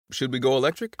should we go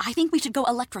electric? I think we should go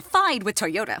electrified with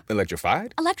Toyota.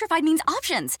 Electrified? Electrified means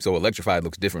options. So electrified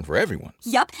looks different for everyone.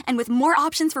 Yup, and with more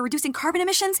options for reducing carbon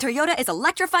emissions, Toyota is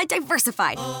electrified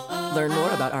diversified. Learn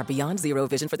more about our Beyond Zero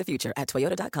vision for the future at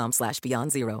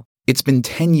toyota.com/Beyond Zero. It's been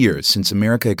 10 years since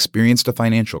America experienced a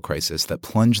financial crisis that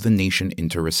plunged the nation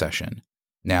into recession.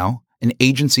 Now, an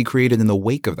agency created in the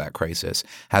wake of that crisis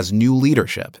has new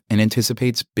leadership and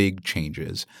anticipates big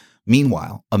changes.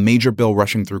 Meanwhile, a major bill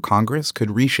rushing through Congress could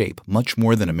reshape much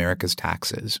more than America's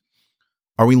taxes.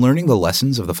 Are we learning the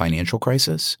lessons of the financial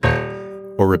crisis?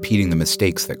 Or repeating the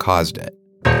mistakes that caused it?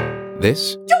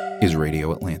 This is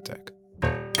Radio Atlantic.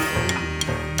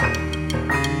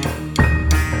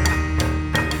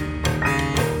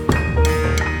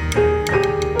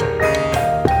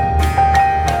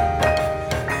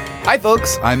 Hi,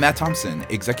 folks. I'm Matt Thompson,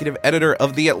 executive editor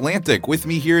of The Atlantic. With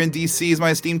me here in D.C. is my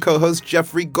esteemed co-host,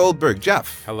 Jeffrey Goldberg.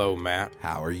 Jeff. Hello, Matt.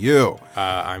 How are you?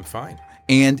 I'm fine.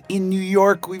 And in New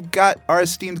York, we've got our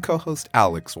esteemed co-host,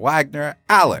 Alex Wagner.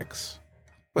 Alex,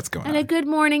 what's going on? And a good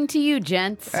morning to you,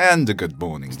 gents. And a good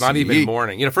morning It's not even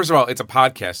morning. First of all, it's a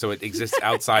podcast, so it exists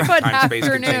outside the time-space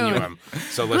continuum.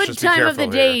 So let's just be careful Good time of the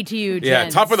day to you, gents. Yeah,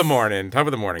 top of the morning,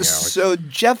 Alex. So,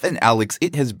 Jeff and Alex,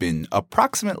 it has been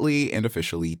approximately and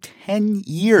officially 10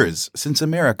 years since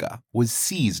America was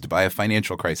seized by a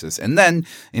financial crisis, and then,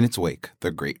 in its wake,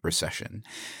 the Great Recession.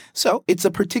 So it's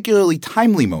a particularly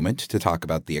timely moment to talk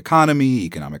about the economy,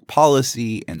 economic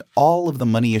policy, and all of the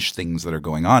money-ish things that are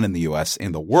going on in the U.S.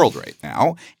 and the world right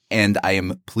now. And I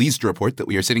am pleased to report that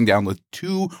we are sitting down with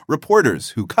two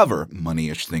reporters who cover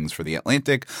money-ish things for The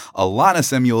Atlantic, Alana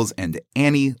Samuels and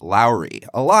Annie Lowry.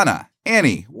 Alana,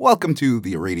 Annie, welcome to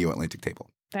the Radio Atlantic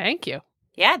table. Thank you.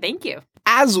 Yeah, thank you.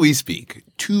 As we speak,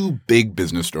 two big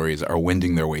business stories are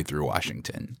winding their way through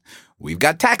Washington. We've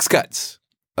got tax cuts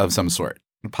of some sort.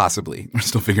 Possibly. We're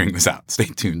still figuring this out. Stay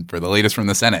tuned for the latest from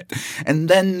the Senate. And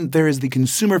then there is the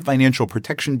Consumer Financial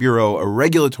Protection Bureau, a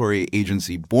regulatory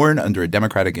agency born under a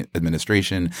Democratic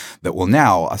administration that will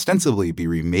now ostensibly be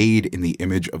remade in the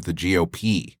image of the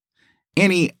GOP.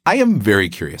 Annie, I am very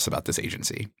curious about this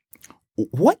agency.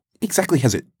 What exactly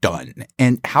has it done?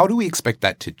 And how do we expect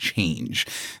that to change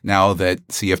now that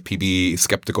CFPB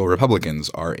skeptical Republicans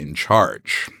are in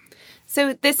charge?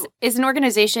 So this is an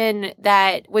organization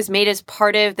that was made as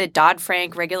part of the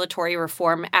Dodd-Frank regulatory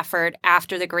reform effort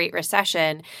after the Great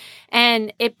Recession.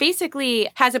 And it basically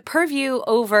has a purview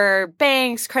over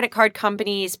banks, credit card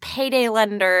companies, payday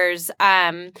lenders,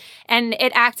 and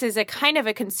it acts as a kind of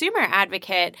a consumer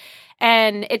advocate.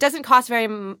 And it doesn't cost very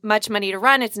much money to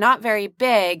run. It's not very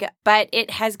big, but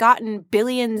it has gotten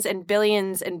billions and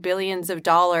billions and billions of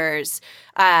dollars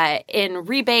in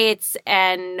rebates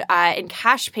and in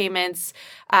cash payments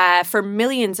for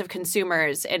millions of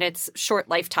consumers in its short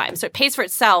lifetime. So it pays for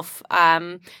itself,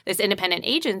 this independent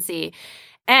agency.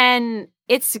 And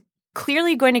it's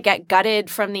clearly going to get gutted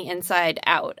from the inside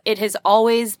out. It has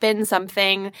always been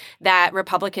something that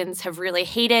Republicans have really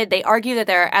hated. They argue that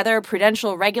there are other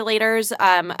prudential regulators,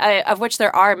 of which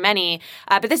there are many,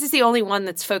 but this is the only one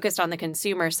that's focused on the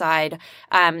consumer side.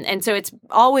 And so it's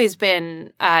always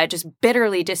been just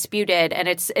bitterly disputed, and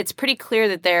it's pretty clear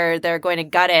that they're going to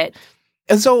gut it.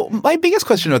 And so my biggest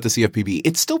question about the CFPB,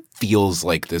 it still feels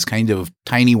like this kind of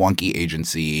tiny, wonky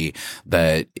agency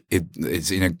that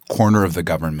is in a corner of the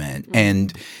government. Mm-hmm.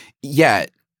 And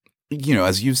yet,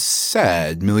 as you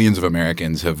said, millions of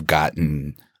Americans have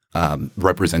gotten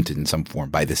represented in some form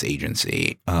by this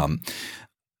agency.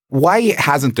 Why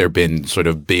hasn't there been sort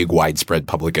of big, widespread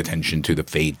public attention to the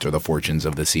fate or the fortunes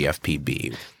of the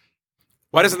CFPB?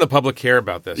 Why doesn't the public care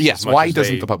about this? Yes, why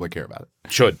doesn't the public care about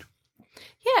it? Should.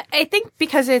 Yeah, I think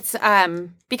because it's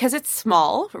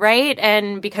small, right?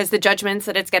 And because the judgments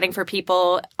that it's getting for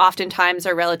people oftentimes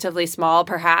are relatively small,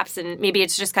 perhaps, and maybe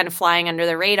it's just kind of flying under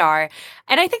the radar.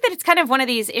 And I think that it's kind of one of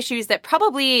these issues that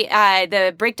probably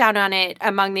the breakdown on it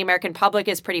among the American public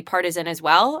is pretty partisan as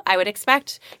well, I would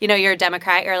expect. You're a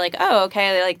Democrat, you're like, oh,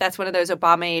 okay, like that's one of those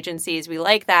Obama agencies. We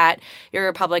like that. You're a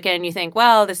Republican, you think,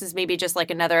 well, this is maybe just like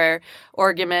another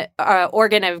organ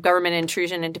of government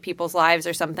intrusion into people's lives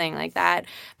or something like that.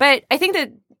 But I think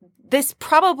that this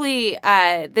probably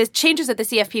the changes at the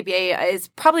CFPB is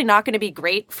probably not going to be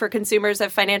great for consumers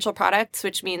of financial products,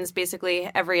 which means basically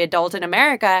every adult in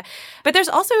America. But there's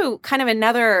also kind of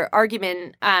another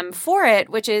argument for it,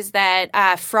 which is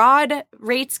that fraud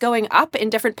rates going up in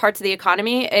different parts of the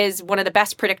economy is one of the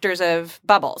best predictors of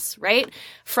bubbles, right?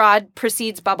 Fraud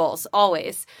precedes bubbles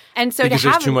always. And so because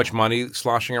there's too much money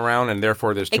sloshing around and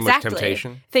therefore there's too much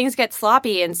temptation. Things get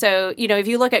sloppy. And so, if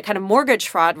you look at kind of mortgage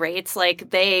fraud rates,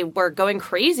 like they were were going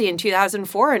crazy in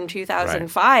 2004 and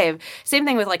 2005. Right. Same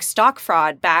thing with like stock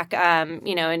fraud back,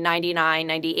 in 99,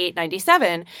 98,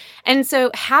 97. And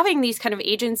so having these kind of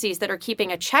agencies that are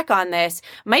keeping a check on this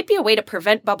might be a way to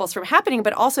prevent bubbles from happening,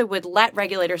 but also would let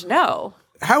regulators know.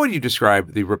 How would you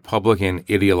describe the Republican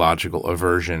ideological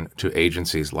aversion to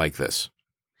agencies like this?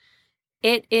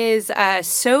 It is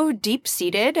so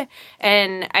deep-seated,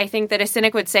 and I think that a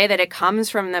cynic would say that it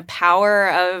comes from the power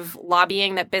of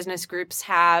lobbying that business groups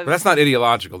have. But that's not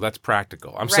ideological. That's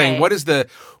practical. I'm saying what is the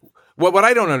what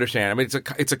I don't understand. I mean,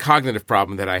 it's a cognitive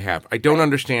problem that I have. I don't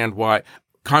understand why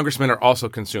congressmen are also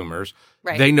consumers.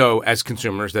 Right. They know as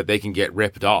consumers that they can get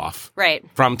ripped off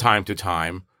from time to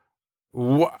time.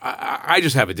 I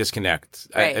just have a disconnect.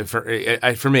 Right.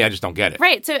 For me, I just don't get it.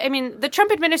 Right. So, I mean, the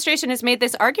Trump administration has made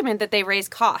this argument that they raise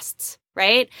costs,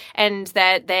 right? And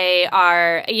that they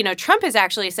are, Trump has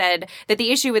actually said that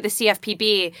the issue with the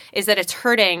CFPB is that it's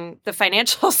hurting the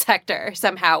financial sector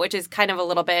somehow, which is kind of a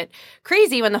little bit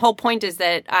crazy when the whole point is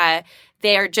that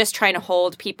they are just trying to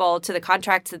hold people to the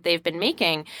contracts that they've been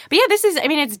making. But yeah,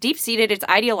 it's deep-seated, it's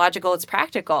ideological, it's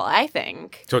practical, I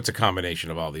think. So it's a combination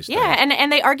of all these things. Yeah,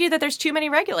 and they argue that there's too many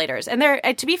regulators. And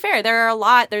to be fair, there are a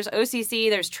lot. There's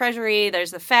OCC, there's Treasury, there's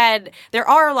the Fed. There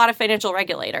are a lot of financial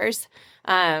regulators.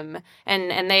 And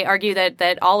they argue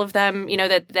that all of them,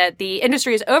 that the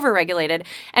industry is overregulated.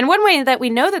 And one way that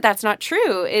we know that that's not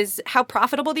true is how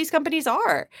profitable these companies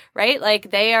are, right?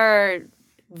 Like they are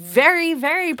very,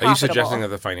 very profitable. Are you suggesting that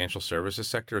the financial services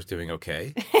sector is doing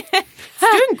okay? It's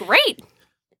doing great.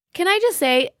 Can I just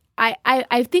say,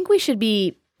 I think we should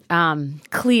be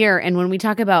clear, and when we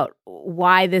talk about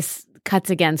why this cuts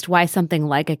against, why something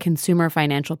like a Consumer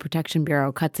Financial Protection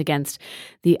Bureau cuts against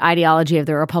the ideology of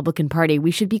the Republican Party,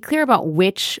 we should be clear about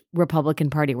which Republican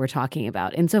Party we're talking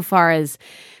about. Insofar as,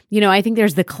 I think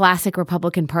there's the classic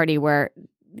Republican Party where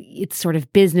its sort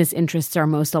of business interests are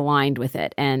most aligned with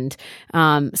it. And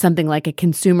something like a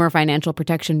Consumer Financial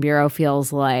Protection Bureau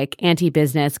feels like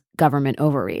anti-business government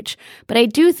overreach. But I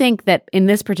do think that in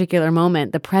this particular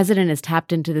moment, the president has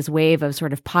tapped into this wave of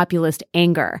sort of populist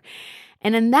anger.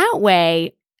 And in that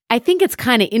way, I think it's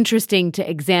kind of interesting to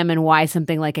examine why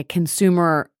something like a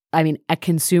Consumer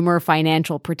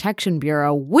Financial Protection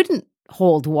Bureau wouldn't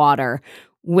hold water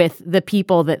with the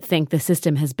people that think the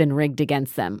system has been rigged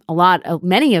against them.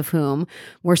 Many of whom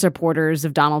were supporters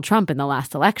of Donald Trump in the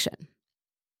last election.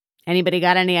 Anybody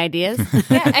got any ideas?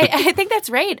 Yeah, I think that's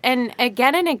right. And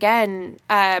again,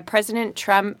 President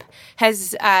Trump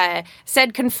has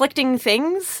said conflicting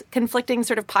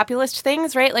sort of populist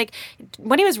things, right? Like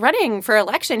when he was running for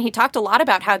election, he talked a lot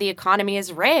about how the economy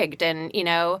is rigged and,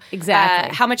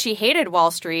 exactly how much he hated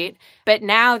Wall Street. But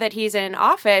now that he's in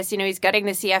office, he's gutting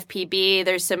the CFPB.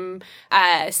 There's some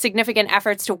significant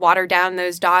efforts to water down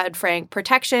those Dodd-Frank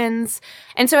protections.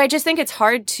 And so I just think it's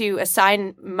hard to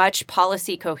assign much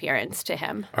policy coherence to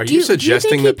him. Are you suggesting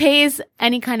do you think he pays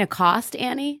any kind of cost,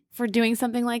 Annie, for doing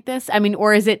something like this? I mean,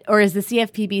 or is the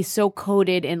CFPB so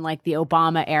coded in like the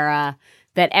Obama era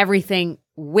that everything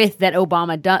that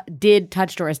Obama did,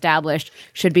 touched, or established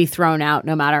should be thrown out,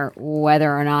 no matter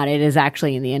whether or not it is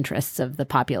actually in the interests of the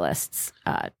populists?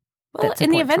 Well,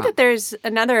 in the event that there's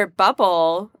another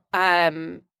bubble,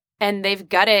 and they've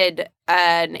gutted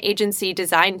an agency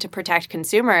designed to protect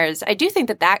consumers, I do think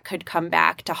that could come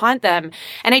back to haunt them.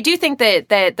 And I do think that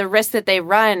the risk that they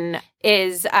run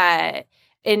is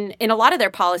in a lot of their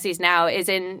policies now is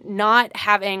in not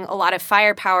having a lot of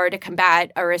firepower to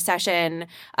combat a recession,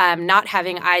 not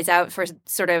having eyes out for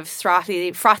sort of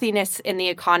frothiness in the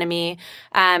economy,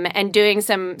 and doing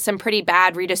some pretty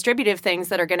bad redistributive things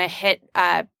that are going to hit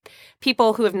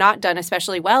people who have not done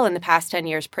especially well in the past 10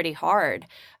 years pretty hard.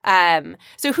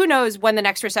 So who knows when the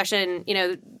next recession,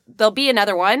 there'll be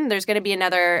another one. There's going to be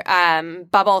another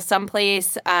bubble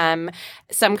someplace,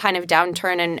 some kind of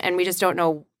downturn, and we just don't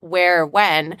know where,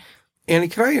 when. Annie,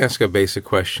 can I ask a basic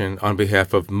question on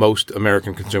behalf of most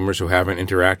American consumers who haven't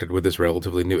interacted with this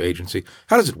relatively new agency?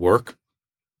 How does it work?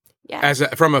 Yeah.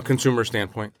 From a consumer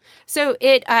standpoint? So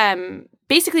it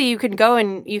basically you can go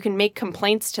and you can make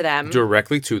complaints to them.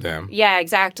 Directly to them. Yeah,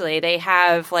 exactly. They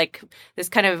have like this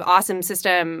kind of awesome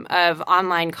system of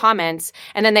online comments,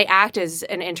 and then they act as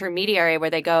an intermediary where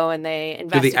they go and they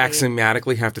investigate. Do they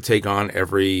axiomatically have to take on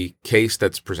every case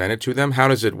that's presented to them? How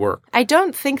does it work? I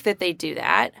don't think that they do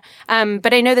that.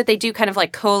 But I know that they do kind of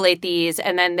like collate these,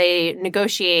 and then they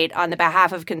negotiate on the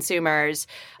behalf of consumers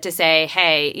to say,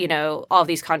 hey, all of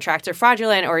these contracts are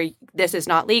fraudulent, or this is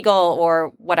not legal,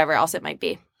 or whatever else it might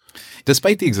be.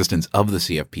 Despite the existence of the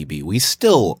CFPB, we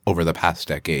still, over the past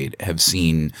decade, have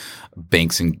seen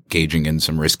banks engaging in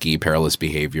some risky, perilous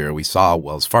behavior. We saw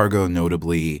Wells Fargo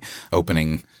notably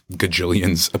opening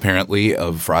gajillions, apparently,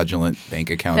 of fraudulent bank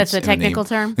accounts. That's a technical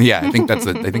term? Yeah, I think that's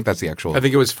the actual. I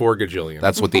think it was 4 gajillion.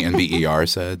 That's what the NBER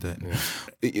said.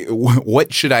 Yeah.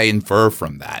 What should I infer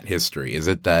from that history? Is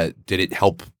it that did it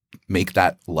help make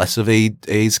that less of a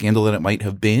scandal than it might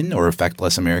have been, or affect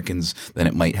less Americans than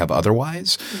it might have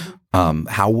otherwise?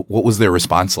 What was their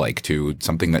response like to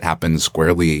something that happened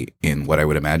squarely in what I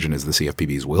would imagine is the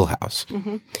CFPB's wheelhouse?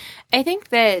 I think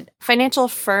that financial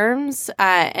firms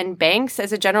and banks,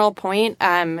 as a general point,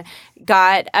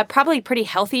 got a probably pretty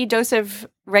healthy dose of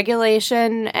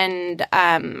regulation and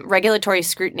regulatory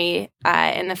scrutiny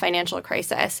in the financial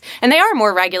crisis. And they are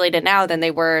more regulated now than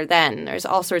they were then. There's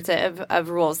all sorts of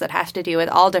rules that have to do with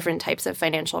all different types of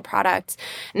financial products.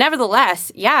 Nevertheless,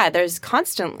 there's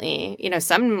constantly,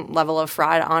 some level of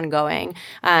fraud ongoing,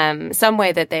 some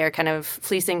way that they are kind of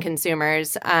fleecing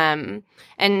consumers.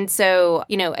 And so,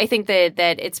 I think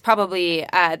that it's probably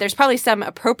there's probably some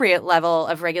appropriate level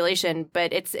of regulation,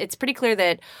 but it's pretty clear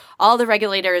that all the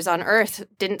regulators on earth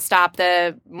didn't stop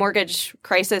the mortgage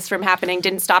crisis from happening,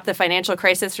 didn't stop the financial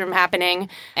crisis from happening,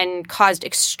 and caused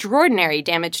extraordinary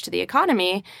damage to the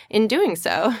economy in doing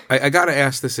so. I got to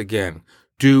ask this again.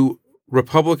 Do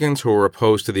Republicans who are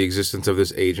opposed to the existence of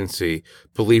this agency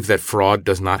believe that fraud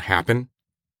does not happen?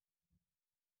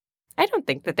 I don't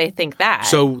think that they think that.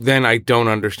 So then I don't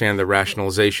understand the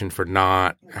rationalization for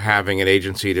not having an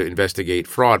agency to investigate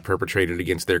fraud perpetrated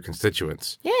against their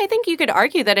constituents. Yeah, I think you could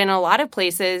argue that in a lot of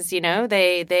places,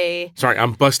 they... Sorry,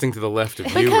 I'm busting to the left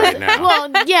of you right now.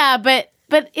 Well, yeah, but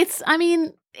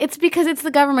it's because it's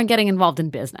the government getting involved in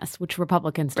business, which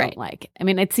Republicans don't like. I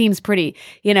mean, it seems pretty,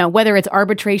 whether it's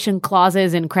arbitration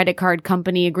clauses in credit card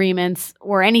company agreements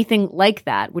or anything like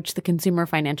that, which the Consumer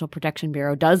Financial Protection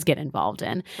Bureau does get involved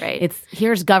in. Right.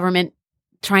 Here's government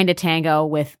trying to tango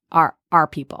with our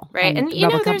people. Right. And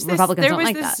Republicans don't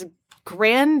like that.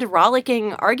 Grand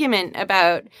rollicking argument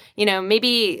about,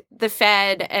 maybe the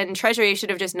Fed and Treasury should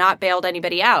have just not bailed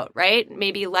anybody out, right?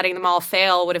 Maybe letting them all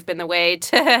fail would have been the way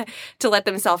to let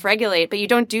them self-regulate. But you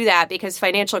don't do that because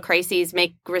financial crises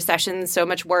make recessions so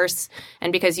much worse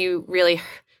and because you really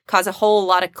cause a whole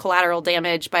lot of collateral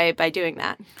damage by doing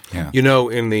that. Yeah.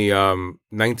 In the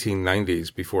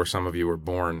 1990s, before some of you were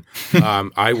born,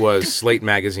 I was Slate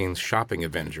Magazine's shopping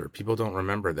avenger. People don't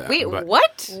remember that. Wait,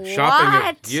 what?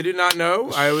 You did not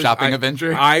know? Shopping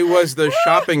avenger? I was the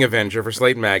shopping avenger for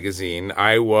Slate Magazine.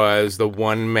 I was the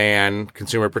one-man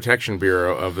Consumer Protection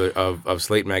Bureau of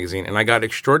Slate Magazine, and I got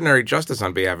extraordinary justice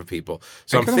on behalf of people.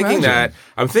 So I'm thinking that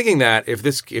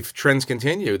if trends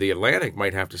continue, the Atlantic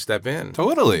might have to step in.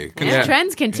 Totally. If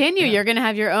trends continue, you're going to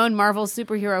have your own Marvel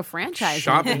superhero franchise.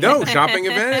 Shopping event. Shopping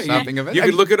event. You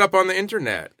could look it up on the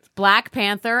internet. Black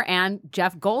Panther and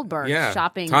Jeff Goldberg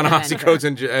shopping. Ta-Nehisi Coates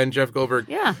and Jeff Goldberg.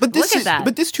 Yeah, but look at that.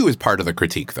 But this too is part of the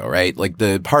critique, though, right? Like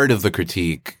the part of the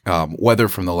critique, whether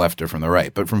from the left or from the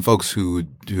right, but from folks who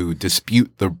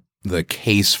dispute the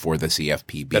case for the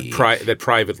CFPB. That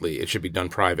privately, it should be done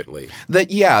privately. That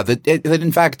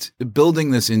in fact, building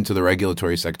this into the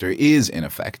regulatory sector is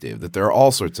ineffective, that there are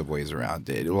all sorts of ways around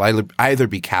it. It will either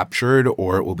be captured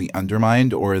or it will be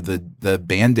undermined, or the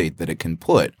Band-Aid that it can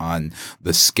put on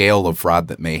the scale of fraud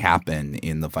that may happen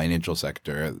in the financial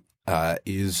sector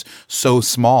is so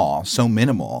small, so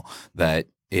minimal, that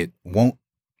it won't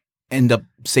end up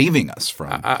saving us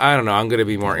from. I don't know. I'm going to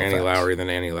be more Annie Lowry than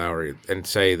Annie Lowry and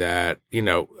say that,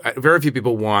 very few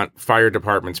people want fire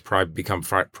departments become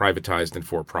privatized and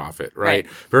for-profit, right?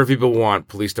 Very few people want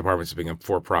police departments to become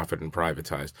for-profit and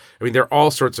privatized. I mean, there are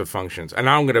all sorts of functions. And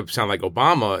now I'm going to sound like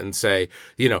Obama and say,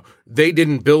 they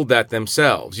didn't build that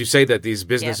themselves. You say that these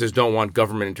businesses don't want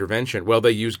government intervention. Well,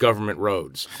 they use government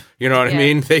roads. You know what I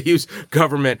mean? They use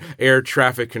government air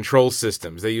traffic control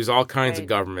systems. They use all kinds of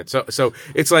government. So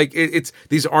it's like it's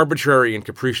these arbitrary and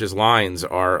capricious lines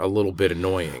are a little bit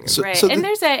annoying. And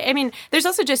there's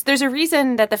a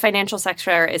reason that the financial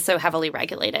sector is so heavily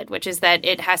regulated, which is that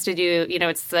it has to do,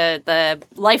 it's the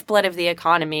lifeblood of the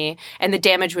economy, and the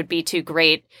damage would be too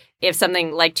great if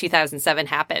something like 2007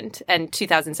 happened, and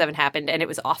it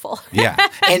was awful. Yeah.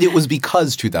 And it was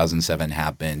because 2007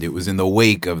 happened. It was in the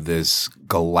wake of this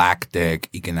galactic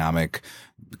economic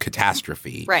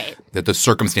catastrophe that the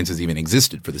circumstances even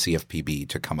existed for the CFPB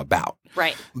to come about.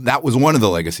 Right. That was one of the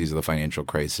legacies of the financial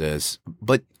crisis.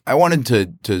 But I wanted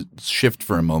to shift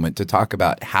for a moment to talk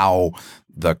about how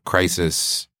the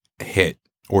crisis hit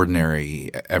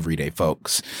ordinary, everyday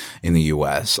folks in the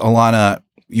U.S. Alana,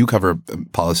 you cover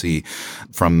policy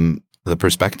from the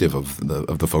perspective of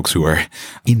the folks who are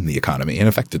in the economy and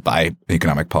affected by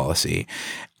economic policy.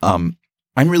 I'm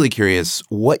really curious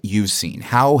what you've seen.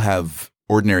 How have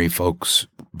ordinary folks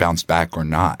bounced back or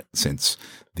not since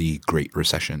the Great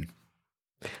Recession?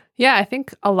 Yeah, I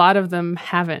think a lot of them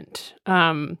haven't.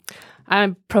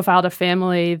 I profiled a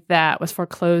family that was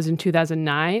foreclosed in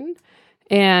 2009,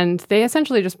 and they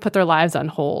essentially just put their lives on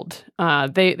hold.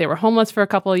 They were homeless for a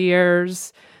couple of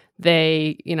years.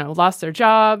 They, lost their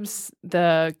jobs.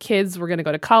 The kids were going to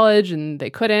go to college, and they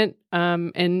couldn't.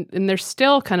 And they're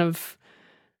still kind of,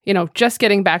 just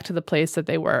getting back to the place that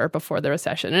they were before the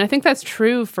recession. And I think that's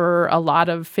true for a lot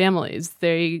of families.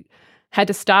 They had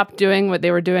to stop doing what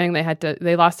they were doing.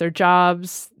 They lost their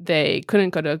jobs. They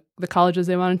couldn't go to the colleges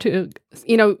they wanted to.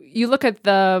 You look at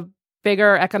the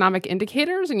bigger economic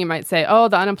indicators and you might say, oh,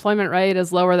 the unemployment rate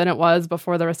is lower than it was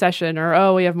before the recession, or,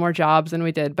 oh, we have more jobs than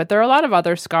we did. But there are a lot of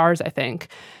other scars, I think.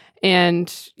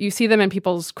 And you see them in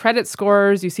people's credit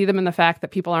scores. You see them in the fact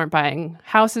that people aren't buying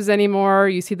houses anymore.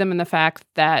 You see them in the fact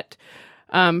that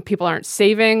people aren't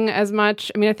saving as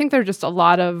much. I mean, I think there are just a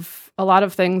lot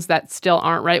of things that still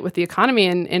aren't right with the economy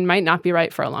and might not be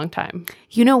right for a long time.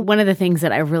 One of the things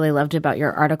that I really loved about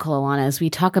your article, Alana, is we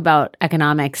talk about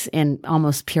economics in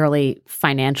almost purely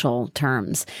financial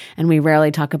terms, and we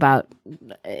rarely talk about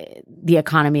the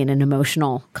economy in an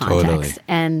emotional context. Totally.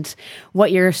 And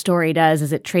what your story does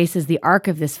is it traces the arc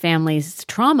of this family's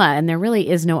trauma, and there really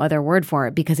is no other word for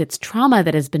it, because it's trauma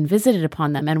that has been visited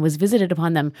upon them and was visited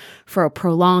upon them for a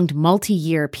prolonged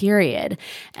multi-year period.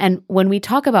 And when we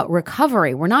talk about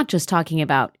recovery, we're not just talking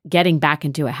about getting back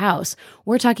into a house.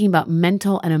 We're talking about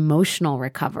mental and emotional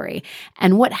recovery.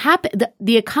 And what happened,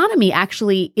 the economy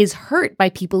actually is hurt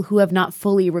by people who have not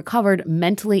fully recovered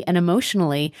mentally and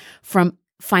emotionally from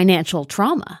financial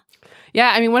trauma.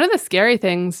 Yeah, I mean, one of the scary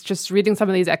things, just reading some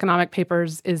of these economic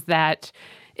papers, is that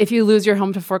if you lose your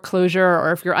home to foreclosure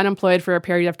or if you're unemployed for a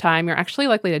period of time, you're actually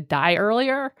likely to die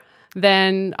earlier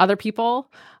than other people.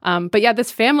 But yeah,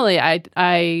 this family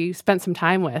I spent some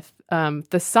time with,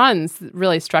 the sons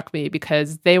really struck me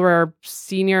because they were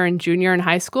senior and junior in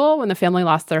high school when the family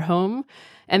lost their home.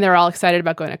 And they're all excited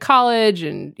about going to college.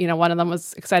 And, one of them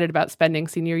was excited about spending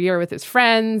senior year with his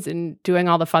friends and doing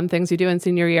all the fun things you do in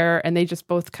senior year. And they just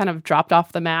both kind of dropped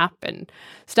off the map and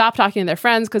stopped talking to their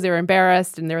friends because they were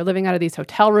embarrassed. And they were living out of these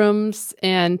hotel rooms.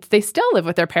 And they still live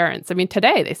with their parents. I mean,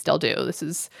 today they still do. This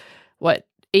is,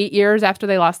 8 years after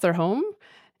they lost their home.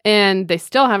 And they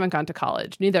still haven't gone to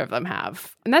college. Neither of them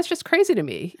have. And that's just crazy to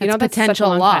me. That's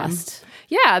potential lost.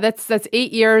 Yeah, that's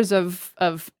 8 years of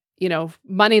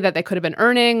money that they could have been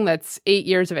earning. That's 8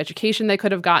 years of education they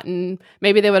could have gotten.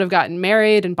 Maybe they would have gotten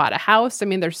married and bought a house. I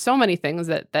mean, there's so many things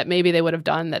that maybe they would have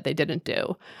done that they didn't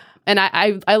do. And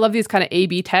I love these kind of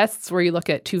A/B tests where you look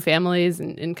at two families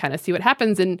and kind of see what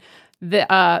happens. And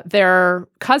their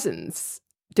cousins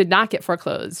did not get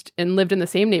foreclosed and lived in the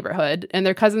same neighborhood. And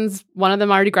their cousins, one of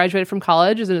them already graduated from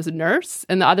college and is a nurse,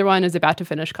 and the other one is about to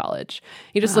finish college.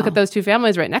 You just look at those two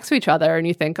families right next to each other and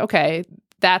you think, okay,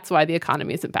 that's why the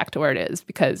economy isn't back to where it is,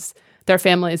 because they're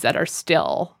families that are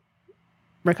still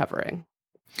recovering.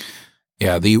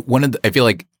 Yeah, I feel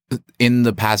like in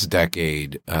the past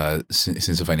decade,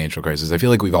 since the financial crisis, I feel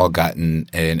like we've all gotten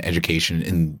an education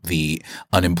in the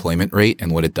unemployment rate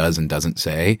and what it does and doesn't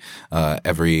say.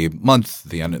 Every month,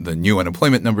 the new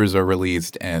unemployment numbers are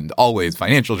released, and always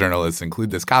financial journalists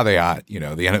include this caveat.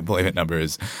 The unemployment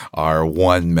numbers are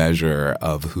one measure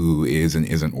of who is and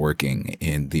isn't working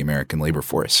in the American labor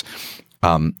force.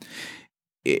 And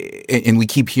we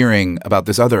keep hearing about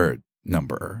this other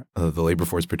number, the labor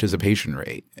force participation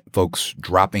rate, folks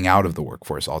dropping out of the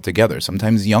workforce altogether,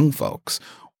 sometimes young folks.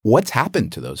 What's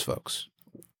happened to those folks?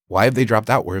 Why have they dropped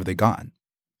out? Where have they gone?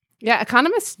 Yeah,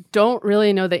 economists don't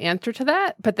really know the answer to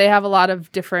that, but they have a lot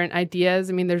of different ideas.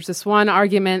 I mean, there's this one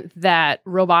argument that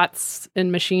robots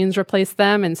and machines replace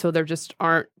them, and so there just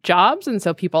aren't jobs, and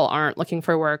so people aren't looking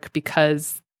for work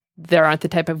because there aren't the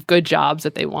type of good jobs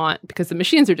that they want because the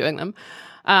machines are doing them.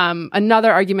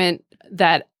 Another argument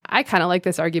that I kind of like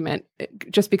this argument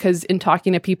just because in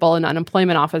talking to people in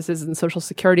unemployment offices and Social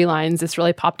Security lines, this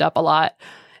really popped up a lot,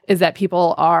 is that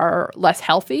people are less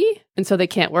healthy and so they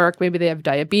can't work. Maybe they have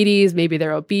diabetes, maybe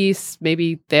they're obese,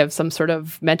 maybe they have some sort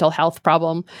of mental health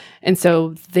problem. And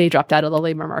so they dropped out of the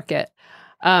labor market.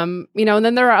 And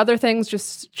then there are other things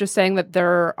just saying that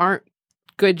there aren't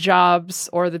good jobs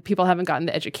or that people haven't gotten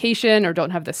the education or don't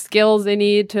have the skills they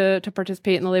need to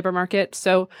participate in the labor market.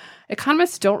 So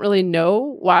economists don't really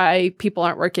know why people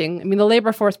aren't working. I mean, the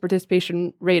labor force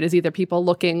participation rate is either people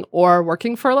looking or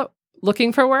working for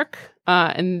looking for work.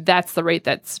 And that's the rate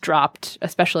that's dropped,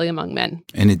 especially among men.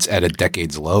 And it's at a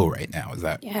decade's low right now. Is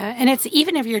that? Yeah. And it's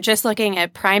even if you're just looking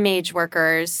at prime age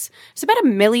workers, there's about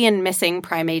 1 million missing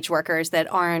prime age workers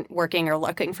that aren't working or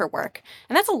looking for work.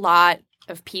 And that's a lot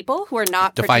of people who are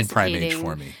not Define prime participating. age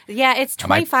for me. Yeah, it's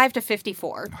 25 to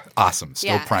 54. Awesome.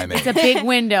 Still Yeah. prime age. It's a big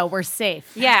window. We're safe.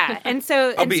 Yeah, and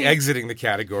so I'll be exiting the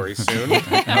category soon,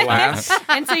 alas.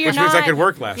 And so you're Which not. means I could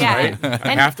work less, Yeah. right?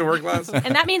 I have to work less.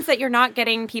 And that means that you're not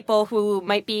getting people who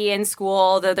might be in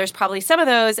school, though there's probably some of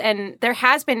those. And there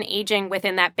has been aging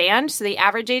within that band. So the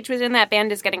average age within that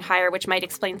band is getting higher, which might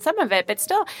explain some of it. But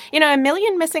still, 1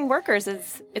 million missing workers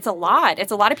it's a lot.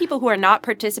 It's a lot of people who are not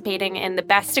participating in the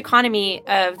best economy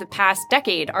of the past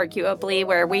decade, arguably,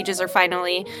 where wages are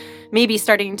finally maybe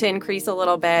starting to increase a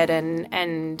little bit.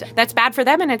 And that's bad for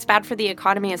them and it's bad for the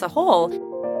economy as a whole.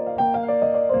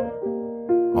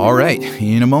 All right.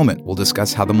 In a moment, we'll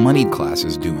discuss how the moneyed class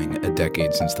is doing a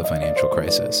decade since the financial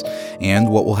crisis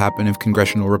and what will happen if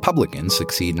congressional Republicans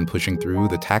succeed in pushing through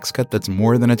the tax cut that's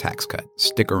more than a tax cut.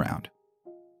 Stick around.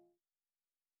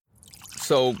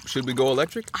 So, should we go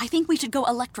electric? I think we should go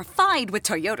electrified with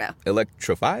Toyota.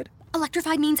 Electrified?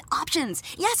 Electrified means options.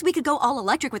 Yes, we could go all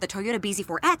electric with a Toyota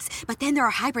BZ4X, but then there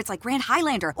are hybrids like Grand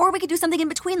Highlander, or we could do something in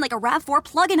between like a RAV4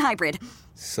 plug-in hybrid.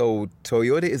 So,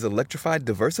 Toyota is electrified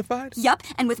diversified? Yup,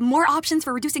 and with more options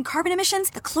for reducing carbon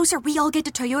emissions, the closer we all get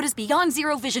to Toyota's beyond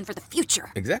zero vision for the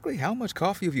future. Exactly how much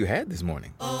coffee have you had this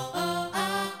morning?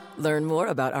 Learn more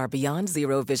about our Beyond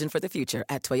Zero vision for the future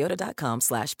at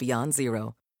toyota.com/beyond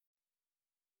zero.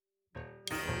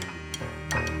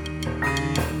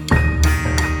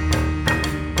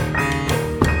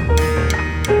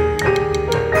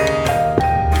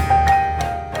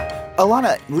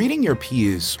 Alana, reading your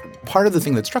piece, part of the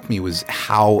thing that struck me was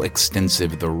how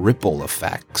extensive the ripple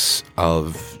effects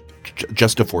of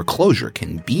just a foreclosure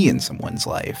can be in someone's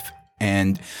life.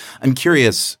 And I'm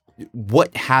curious,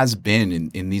 what has been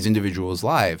in these individuals'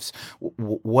 lives?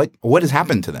 What has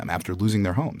happened to them after losing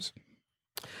their homes?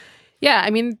 Yeah, I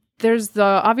mean, there's the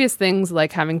obvious things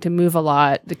like having to move a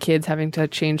lot, the kids having to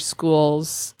change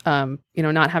schools,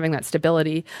 not having that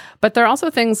stability. But there are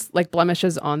also things like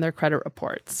blemishes on their credit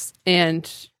reports.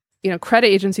 And, credit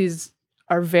agencies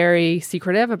are very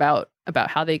secretive about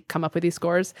how they come up with these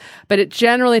scores. But it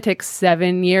generally takes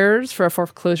 7 years for a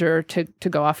foreclosure to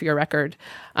go off your record.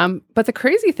 But the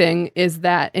crazy thing is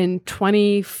that in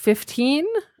 2015,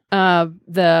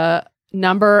 the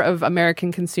number of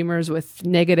American consumers with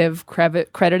negative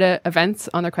credit events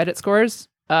on their credit scores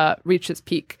reached its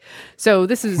peak. So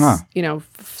this is,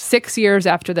 6 years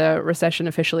after the recession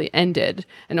officially ended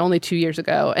and only 2 years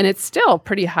ago. And it's still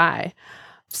pretty high.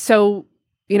 So,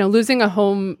 losing a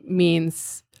home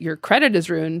means your credit is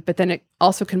ruined, but then it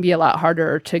also can be a lot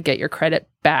harder to get your credit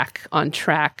back on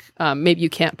track. Maybe you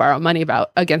can't borrow money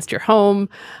against your home.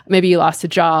 Maybe you lost a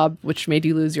job, which made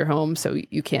you lose your home. So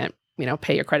you can't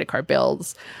pay your credit card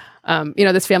bills.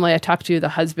 This family I talked to, the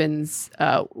husband's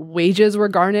wages were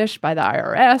garnished by the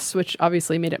IRS, which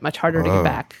obviously made it much harder to get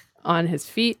back on his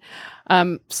feet.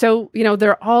 So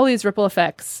there are all these ripple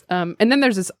effects. And then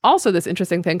there's also this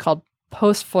interesting thing called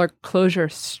post-foreclosure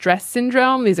stress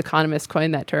syndrome. These economists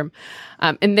coined that term.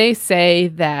 And they say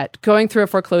that going through a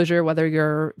foreclosure, whether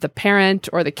you're the parent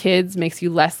or the kids, makes you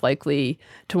less likely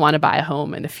to want to buy a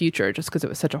home in the future just because it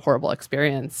was such a horrible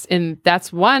experience. And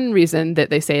that's one reason that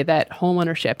they say that home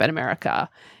ownership in America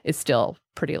is still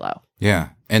pretty low. Yeah.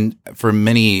 And for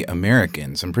many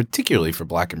Americans, and particularly for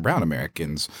Black and Brown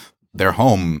Americans, their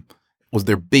home was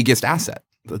their biggest asset,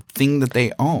 the thing that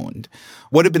they owned.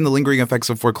 What have been the lingering effects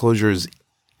of foreclosures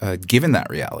given that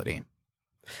reality?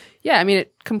 Yeah, I mean,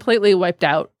 it completely wiped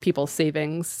out people's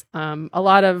savings. A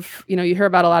lot of, you hear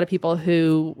about a lot of people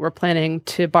who were planning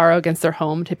to borrow against their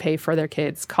home to pay for their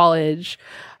kids' college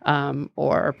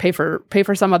or pay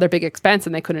for some other big expense,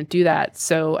 and they couldn't do that.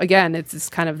 So again, it's this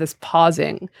kind of this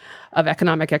pausing of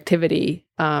economic activity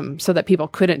so that people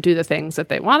couldn't do the things that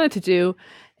they wanted to do.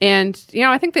 And,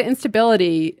 I think the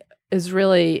instability is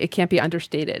really, it can't be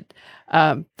understated.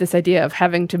 This idea of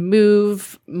having to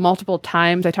move multiple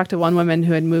times. I talked to one woman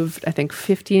who had moved, I think,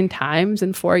 15 times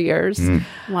in 4 years.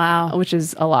 Wow. Which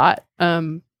is a lot.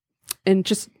 And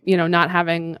just, not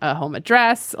having a home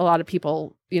address. A lot of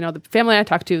people, the family I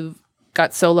talked to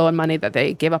got so low in money that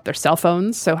they gave up their cell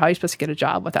phones. So how are you supposed to get a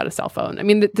job without a cell phone? I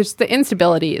mean, the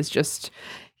instability is just,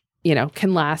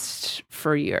 can last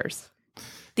for years.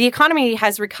 the economy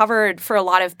has recovered for a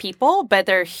lot of people, but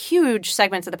there are huge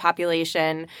segments of the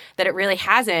population that it really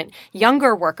hasn't.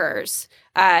 Younger workers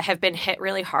have been hit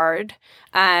really hard.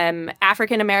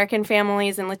 African-American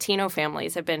families and Latino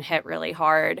families have been hit really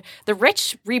hard. The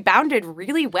rich rebounded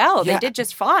really well. Yeah. They did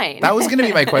just fine. That was going to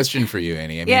be my question for you,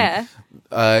 Annie. I mean,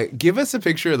 Yeah. Give us a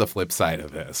picture of the flip side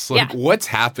of this. Like, what's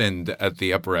happened at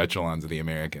the upper echelons of the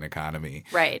American economy?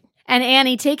 Right. And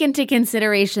Annie, take into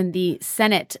consideration the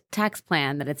Senate tax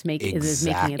plan that is making its It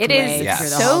way is through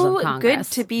the halls of so Congress.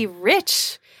 good to be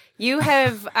rich. You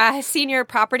have seen your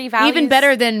property values. Even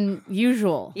better than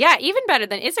usual. Yeah, even better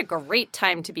than. It's a great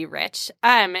time to be rich.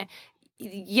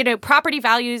 Property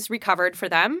values recovered for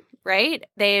them, right?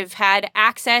 They've had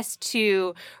access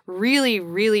to really,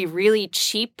 really, really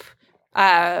cheap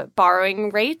borrowing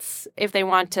rates if they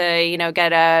want to,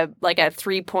 get a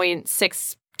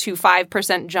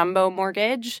 3.625% jumbo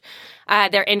mortgage.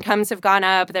 Their incomes have gone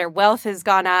up. Their wealth has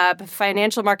gone up.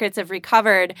 Financial markets have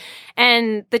recovered.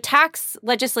 And the tax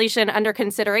legislation under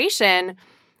consideration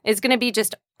is going to be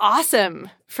just awesome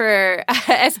for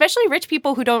especially rich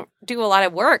people who don't do a lot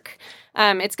of work.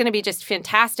 It's going to be just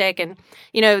fantastic. And,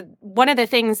 one of the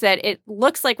things that it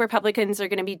looks like Republicans are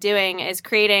going to be doing is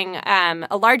creating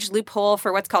a large loophole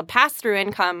for what's called pass-through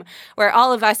income, where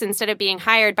all of us, instead of being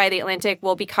hired by the Atlantic,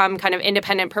 will become kind of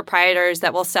independent proprietors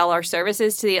that will sell our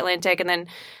services to the Atlantic. And then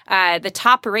the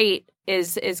top rate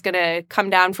is going to come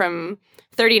down from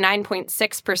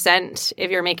 39.6%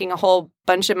 if you're making a whole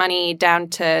bunch of money down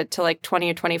to like 20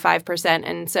 or 25%.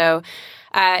 And so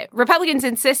Republicans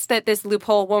insist that this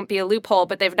loophole won't be a loophole,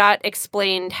 but they've not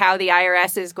explained how the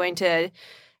IRS is going to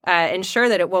ensure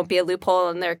that it won't be a loophole,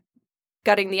 and they're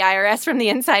gutting the IRS from the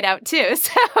inside out too.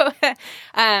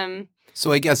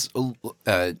 So I guess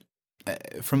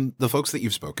from the folks that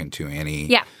you've spoken to, Annie,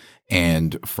 yeah.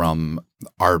 and from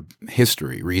our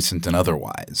history, recent and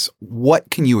otherwise,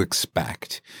 what can you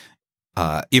expect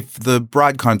if the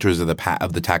broad contours of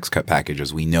the tax cut package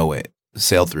as we know it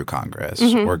sail through Congress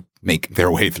or make their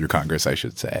way through Congress, I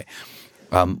should say?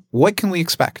 What can we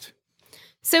expect?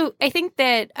 So I think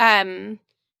that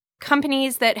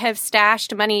companies that have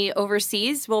stashed money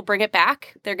overseas will bring it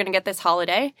back. They're going to get this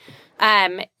holiday.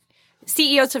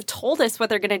 CEOs have told us what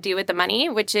they're going to do with the money,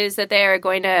 which is that they are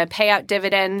going to pay out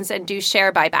dividends and do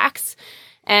share buybacks.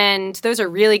 And those are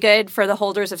really good for the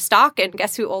holders of stock. And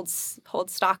guess who holds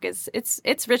stock?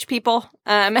 It's rich people.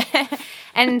 And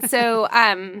so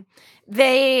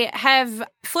they have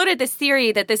floated this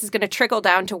theory that this is going to trickle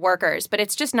down to workers, but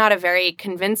it's just not a very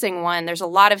convincing one. There's a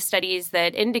lot of studies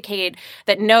that indicate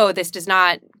that no, this does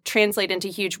not translate into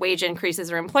huge wage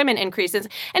increases or employment increases.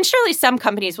 And surely some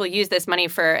companies will use this money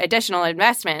for additional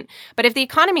investment. But if the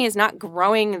economy is not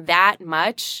growing that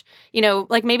much,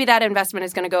 like maybe that investment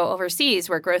is going to go overseas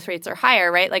where growth rates are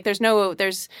higher, right? Like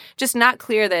there's just not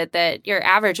clear that your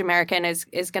average American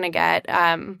is going to get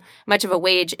much of a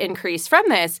wage increase from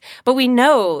this. But we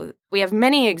know we have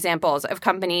many examples of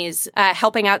companies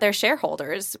helping out their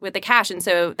shareholders with the cash. And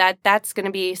so that's going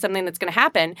to be something that's going to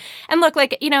happen. And look,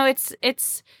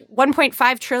 it's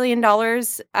 $1.5 trillion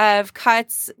of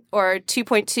cuts or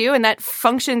 2.2, and that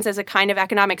functions as a kind of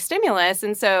economic stimulus.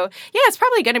 And so, yeah, it's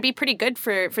probably going to be pretty good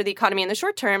for the economy in the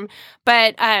short term.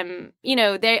 But,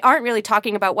 they aren't really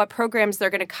talking about what programs they're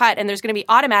going to cut. And there's going to be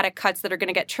automatic cuts that are going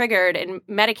to get triggered in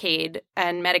Medicaid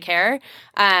and Medicare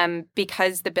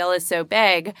because the bill is so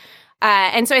big.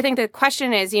 And so I think the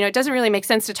question is, it doesn't really make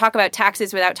sense to talk about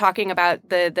taxes without talking about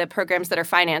the programs that are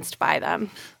financed by them.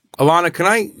 Alana, can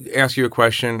I ask you a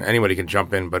question? Anybody can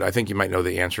jump in, but I think you might know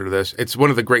the answer to this. It's one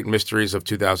of the great mysteries of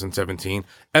 2017,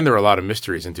 and there are a lot of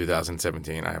mysteries in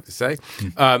 2017, I have to say.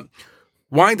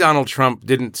 Why Donald Trump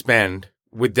didn't spend,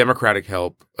 with Democratic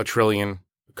help, a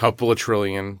couple of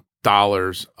trillion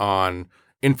dollars on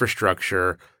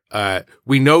infrastructure.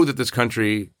 We know that this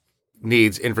country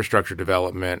needs infrastructure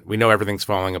development. We know everything's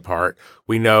falling apart.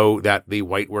 We know that the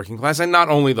white working class, and not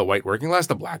only the white working class,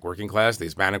 the black working class, the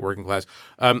Hispanic working class,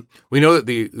 we know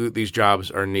that these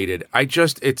jobs are needed.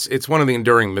 It's one of the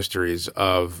enduring mysteries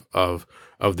of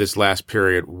this last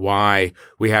period, why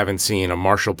we haven't seen a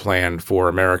Marshall Plan for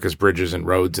America's bridges and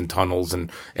roads and tunnels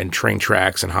and train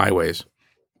tracks and highways.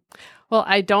 Well,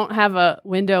 I don't have a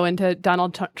window into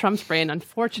Donald Trump's brain,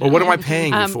 unfortunately. Well, what am I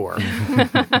paying you for?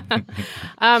 But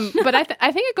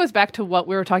I think it goes back to what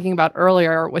we were talking about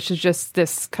earlier, which is just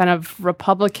this kind of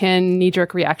Republican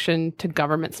knee-jerk reaction to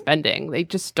government spending. They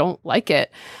just don't like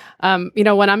it.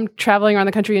 When I'm traveling around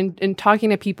the country and talking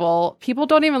to people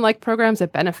don't even like programs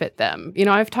that benefit them.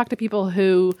 I've talked to people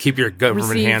who keep your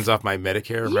government hands off my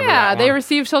Medicare. Remember they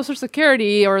receive Social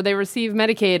Security or they receive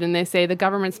Medicaid, and they say the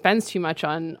government spends too much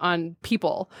on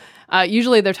people.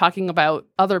 Usually they're talking about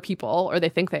other people, or they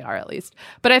think they are at least.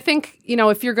 But I think,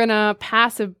 if you're going to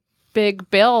pass a big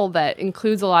bill that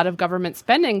includes a lot of government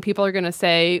spending, people are going to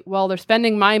say, well, they're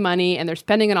spending my money and they're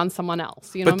spending it on someone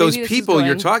else. But those people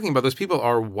you're talking about, those people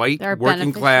are white,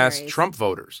 working class Trump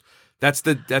voters. That's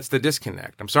the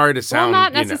disconnect. I'm sorry to sound... Well,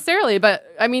 not necessarily, but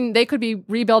I mean, they could be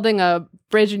rebuilding a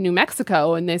bridge in New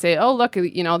Mexico and they say, oh, look,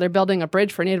 they're building a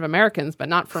bridge for Native Americans, but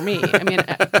not for me. I mean...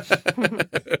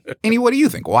 Annie, what do you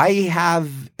think?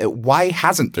 Why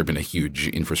hasn't there been a huge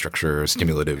infrastructure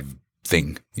stimulative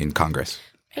thing in Congress?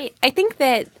 I think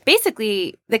that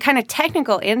basically the kind of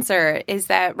technical answer is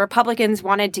that Republicans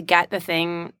wanted to get the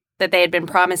thing that they had been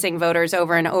promising voters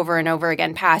over and over and over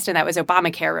again passed, and that was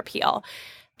Obamacare repeal.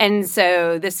 And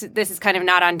so this is kind of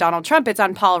not on Donald Trump, it's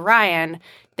on Paul Ryan.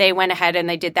 They went ahead and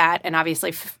they did that and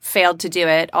obviously failed to do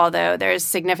it, although there's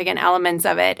significant elements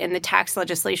of it in the tax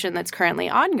legislation that's currently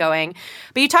ongoing.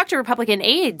 But you talk to Republican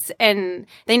aides and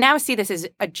they now see this as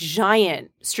a giant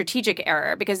strategic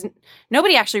error because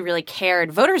nobody actually really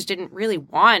cared. Voters didn't really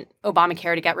want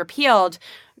Obamacare to get repealed,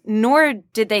 nor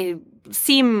did they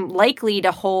seem likely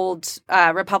to hold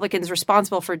Republicans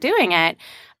responsible for doing it.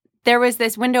 There was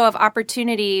this window of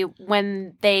opportunity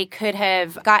when they could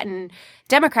have gotten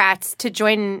Democrats to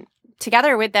join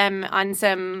together with them on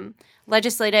some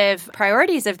legislative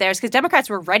priorities of theirs, because Democrats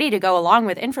were ready to go along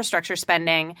with infrastructure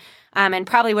spending and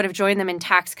probably would have joined them in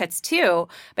tax cuts too.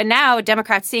 But now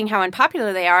Democrats, seeing how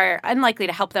unpopular they are unlikely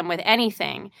to help them with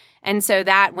anything. And so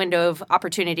that window of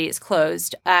opportunity is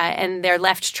closed and they're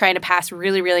left trying to pass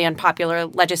really, really unpopular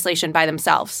legislation by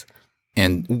themselves.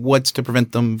 And what's to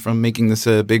prevent them from making this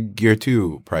a big year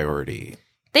two priority?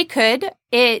 They could.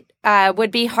 It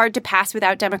would be hard to pass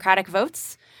without Democratic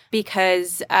votes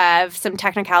because of some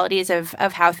technicalities of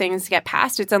how things get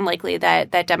passed. It's unlikely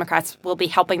that Democrats will be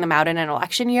helping them out in an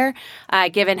election year,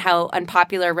 given how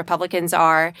unpopular Republicans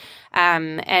are.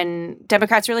 And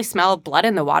Democrats really smell blood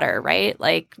in the water, right?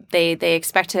 Like they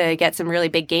expect to get some really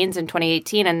big gains in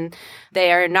 2018, and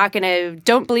they are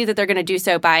don't believe that they're going to do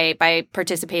so by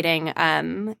participating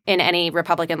in any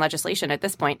Republican legislation at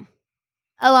this point.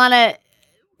 Alana,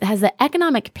 has the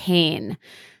economic pain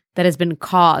that has been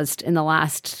caused in the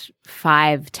last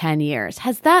 5-10 years,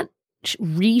 has that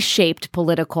reshaped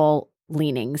political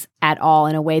leanings at all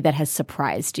in a way that has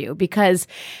surprised you? Because,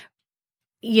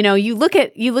 you look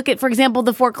at, for example,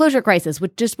 the foreclosure crisis,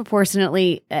 which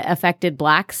disproportionately affected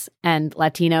Blacks and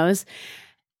Latinos.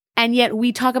 And yet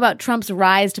we talk about Trump's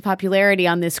rise to popularity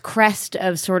on this crest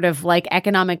of sort of like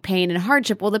economic pain and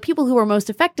hardship. Well, the people who were most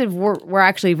effective were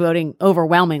actually voting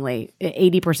overwhelmingly,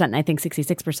 80% and I think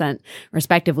 66%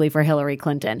 respectively for Hillary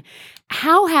Clinton.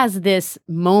 How has this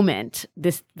moment,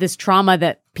 this trauma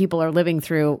that people are living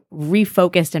through,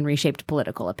 refocused and reshaped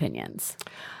political opinions?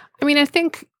 I mean, I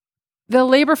think the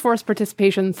labor force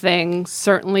participation thing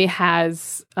certainly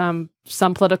has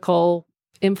some political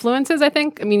influences, I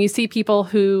think. I mean, you see people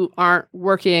who aren't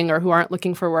working or who aren't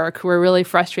looking for work who are really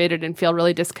frustrated and feel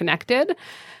really disconnected.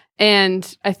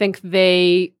 And I think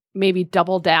they maybe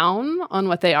double down on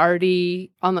who they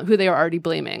are already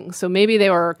blaming. So maybe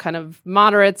they were kind of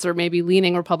moderates or maybe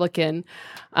leaning Republican,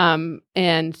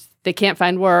 and they can't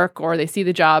find work, or they see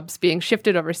the jobs being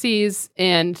shifted overseas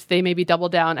and they maybe double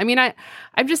down. I mean,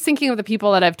 I'm just thinking of the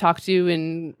people that I've talked to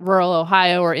in rural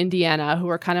Ohio or Indiana who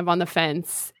are kind of on the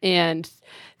fence, and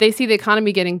they see the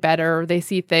economy getting better. They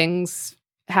see things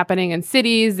happening in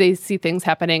cities. They see things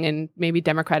happening in maybe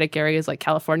Democratic areas like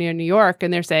California and New York,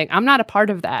 and they're saying, I'm not a part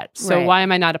of that. So Right. Why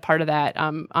am I not a part of that?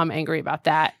 I'm angry about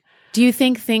that. Do you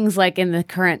think things like in the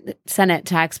current Senate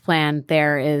tax plan,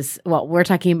 we're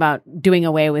talking about doing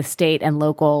away with state and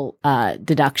local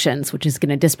deductions, which is going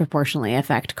to disproportionately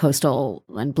affect coastal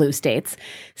and blue states.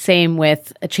 Same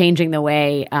with changing the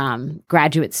way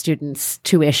graduate students'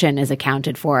 tuition is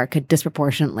accounted for, could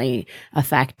disproportionately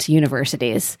affect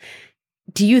universities.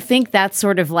 Do you think that's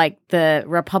sort of like the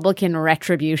Republican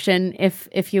retribution,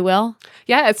 if you will?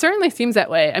 Yeah, it certainly seems that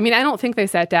way. I mean, I don't think they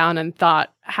sat down and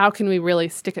thought, how can we really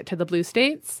stick it to the blue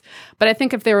states? But I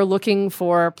think if they were looking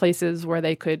for places where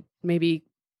they could maybe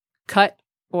cut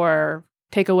or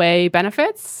take away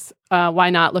benefits, why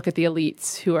not look at the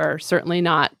elites, who are certainly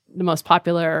not the most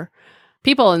popular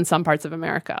people in some parts of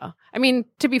America? I mean,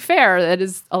 to be fair, that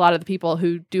is a lot of the people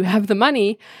who do have the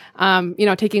money.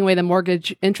 Taking away the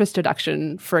mortgage interest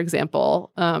deduction, for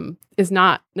example, is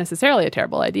not necessarily a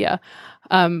terrible idea.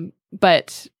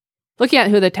 But looking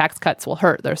at who the tax cuts will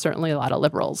hurt, there are certainly a lot of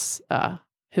liberals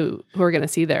who are going to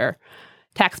see their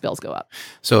tax bills go up.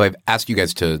 So I've asked you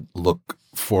guys to look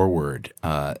forward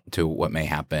to what may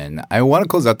happen, I want to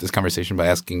close out this conversation by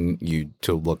asking you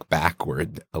to look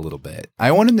backward a little bit.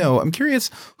 I'm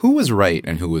curious, who was right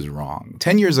and who was wrong?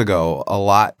 10 years ago, a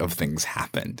lot of things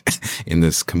happened in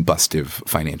this combustive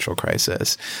financial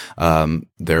crisis.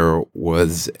 There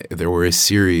were a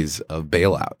series of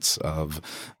bailouts of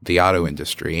the auto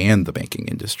industry and the banking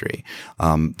industry.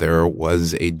 There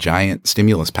was a giant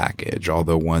stimulus package,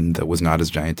 although one that was not as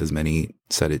giant as many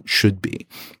said it should be.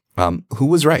 Who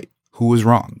was right? Who was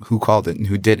wrong? Who called it and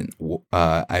who didn't?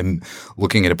 I'm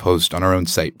looking at a post on our own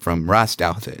site from Ross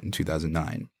Douthat in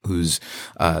 2009, who's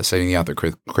citing the author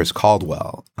Chris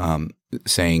Caldwell,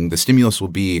 saying the stimulus will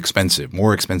be expensive,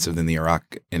 more expensive than the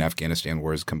Iraq and Afghanistan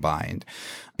wars combined.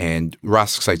 And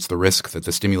Ross cites the risk that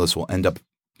the stimulus will end up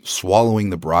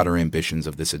swallowing the broader ambitions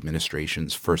of this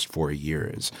administration's first 4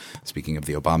 years, speaking of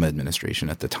the Obama administration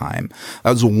at the time.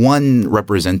 That was one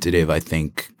representative, I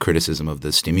think, criticism of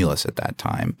the stimulus at that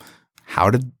time. How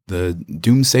did the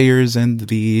doomsayers and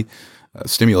the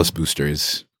stimulus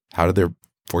boosters, how did their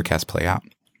forecast play out?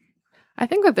 I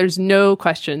think that there's no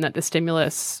question that the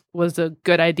stimulus was a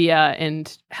good idea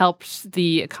and helped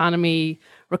the economy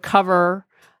recover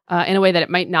in a way that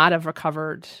it might not have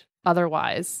recovered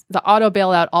otherwise. The auto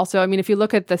bailout also, if you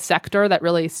look at the sector that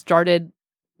really started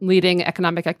leading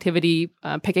economic activity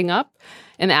picking up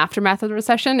in the aftermath of the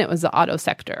recession, it was the auto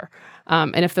sector.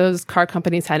 And if those car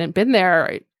companies hadn't been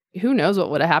there, who knows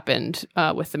what would have happened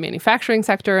with the manufacturing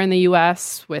sector in the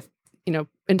U.S., with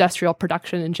industrial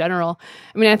production in general.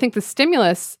 I think the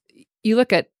stimulus, you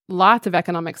look at lots of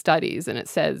economic studies and it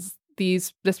says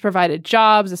this provided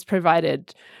jobs, this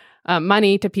provided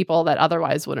money to people that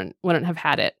otherwise wouldn't have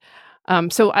had it.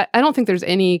 So I don't think there's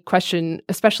any question,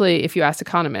 especially if you ask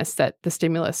economists, that the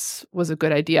stimulus was a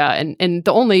good idea. And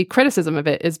the only criticism of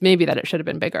it is maybe that it should have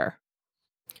been bigger.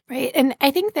 Right. And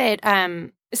I think that,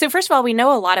 so first of all, we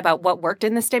know a lot about what worked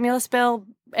in the stimulus bill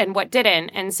and what didn't.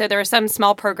 And so there are some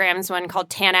small programs, one called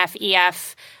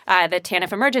TANF-EF, the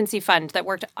TANF Emergency Fund, that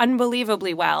worked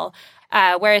unbelievably well.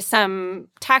 Whereas some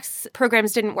tax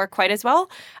programs didn't work quite as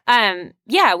well.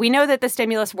 We know that the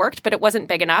stimulus worked, but it wasn't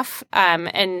big enough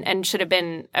and should have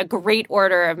been a great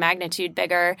order of magnitude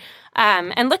bigger.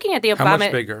 And looking at the Obama— How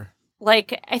much bigger?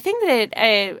 I think that,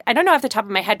 I don't know off the top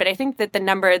of my head, but I think that the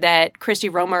number that Christy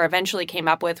Romer eventually came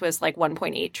up with was like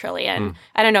 1.8 trillion.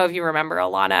 I don't know if you remember,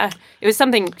 Alana. It was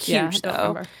something huge,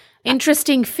 though.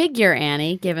 Interesting figure,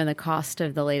 Annie, given the cost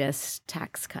of the latest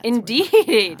tax cuts.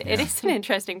 Indeed. It is an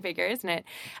interesting figure, isn't it?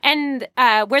 And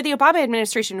where the Obama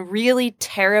administration really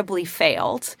terribly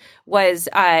failed was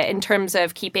in terms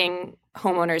of keeping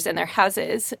homeowners in their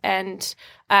houses. And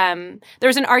there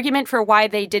was an argument for why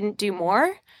they didn't do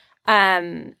more.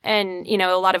 And,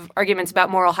 a lot of arguments about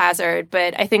moral hazard.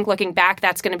 But I think looking back,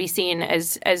 that's going to be seen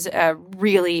as a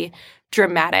really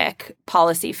dramatic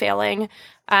policy failing.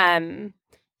 And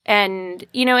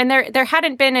there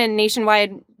hadn't been a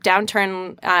nationwide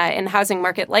downturn in the housing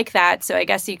market like that. So I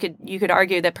guess you could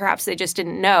argue that perhaps they just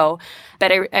didn't know.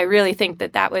 But I really think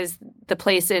that was the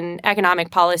place in economic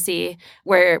policy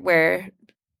where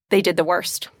they did the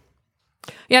worst.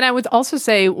 Yeah, and I would also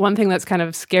say one thing that's kind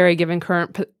of scary given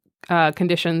current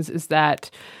conditions is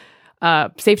that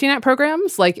safety net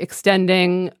programs, like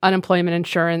extending unemployment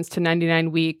insurance to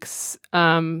 99 weeks,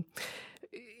 things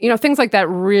like that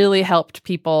really helped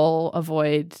people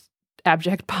avoid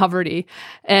abject poverty.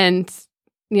 And,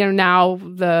 now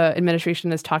the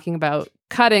administration is talking about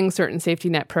cutting certain safety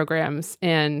net programs.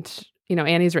 And,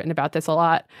 Annie's written about this a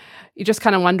lot. You just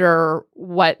kind of wonder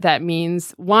what that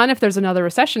means. One, if there's another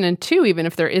recession, and two, even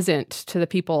if there isn't, to the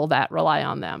people that rely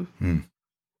on them.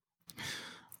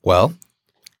 Well,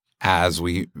 as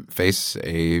we face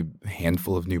a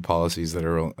handful of new policies that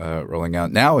are rolling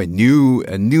out now, a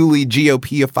newly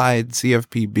GOP-ified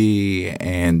CFPB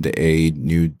and a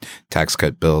new tax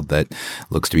cut bill that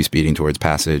looks to be speeding towards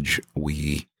passage,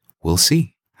 we will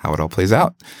see how it all plays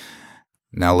out.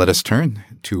 Now let us turn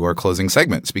to our closing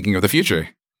segment. Speaking of the future,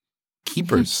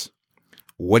 keepers.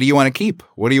 What do you want to keep?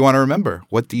 What do you want to remember?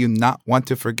 What do you not want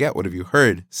to forget? What have you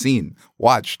heard, seen,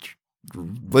 watched,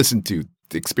 listened to,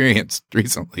 experienced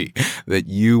recently that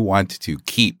you want to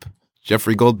keep?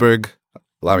 Jeffrey Goldberg,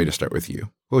 allow me to start with you.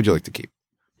 What would you like to keep?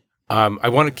 I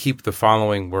want to keep the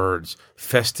following words: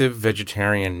 festive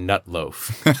vegetarian nut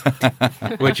loaf,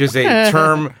 which is a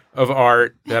term of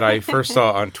art that I first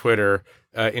saw on Twitter,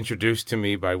 introduced to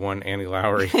me by one Annie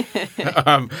Lowry.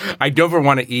 I don't ever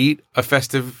want to eat a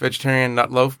festive vegetarian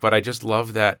nut loaf, but I just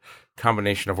love that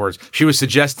combination of words. She was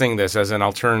suggesting this as an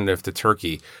alternative to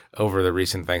turkey over the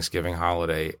recent Thanksgiving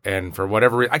holiday. And for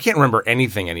whatever reason, I can't remember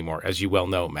anything anymore, as you well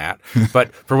know, Matt.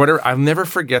 But for whatever, I'll never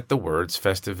forget the words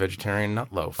festive vegetarian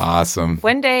nut loaf. Awesome.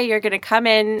 One day you're going to come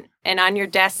in and on your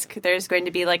desk there's going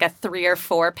to be like a 3 or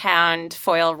 4 pound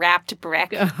foil wrapped brick.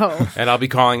 Oh. And I'll be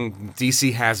calling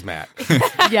DC Hazmat.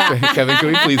 Yeah. Kevin, can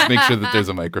we please make sure that there's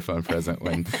a microphone present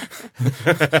when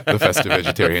the festive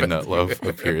vegetarian nut loaf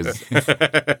appears?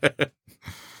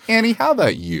 Annie, how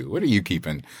about you? What are you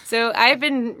keeping? So I've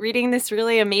been reading this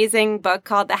really amazing book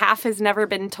called The Half Has Never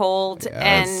Been Told,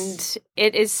 Yes. and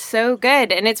it is so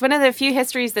good. And it's one of the few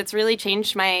histories that's really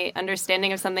changed my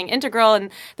understanding of something integral.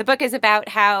 And the book is about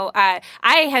how I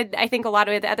think a lot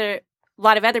of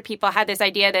other people had this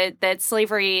idea that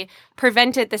slavery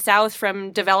prevented the South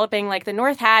from developing like the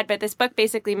North had, but this book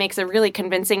basically makes a really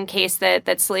convincing case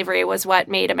that slavery was what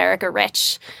made America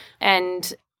rich,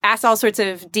 and asks all sorts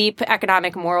of deep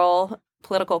economic, moral,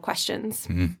 political questions.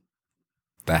 Mm-hmm.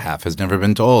 The half has never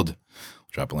been told.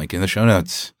 Drop a link in the show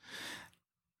notes.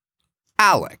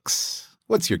 Alex,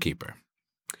 what's your keeper?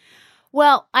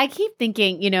 Well, I keep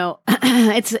thinking,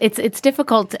 it's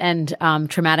difficult and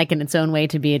traumatic in its own way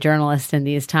to be a journalist in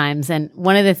these times. And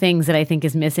one of the things that I think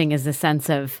is missing is the sense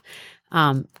of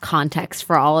context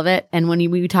for all of it. And when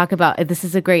we talk about this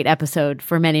is a great episode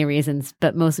for many reasons,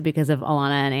 but mostly because of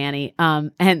Alana and Annie,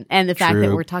 and the fact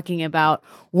that we're talking about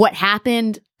what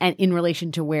happened and in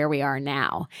relation to where we are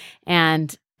now.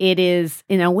 And it is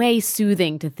in a way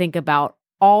soothing to think about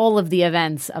all of the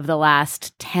events of the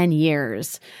last 10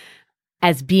 years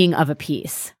as being of a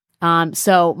piece.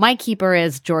 So my keeper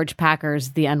is George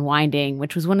Packer's The Unwinding,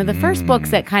 which was one of the first books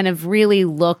that kind of really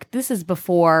looked, this is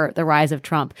before the rise of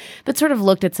Trump, but sort of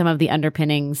looked at some of the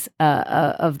underpinnings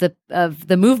of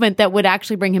the movement that would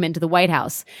actually bring him into the White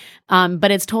House. But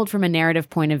it's told from a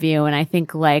narrative point of view. And I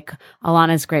think like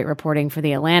Alana's great reporting for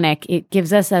The Atlantic, it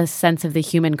gives us a sense of the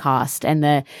human cost and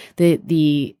the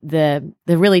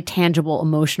really tangible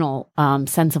emotional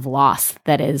sense of loss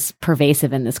that is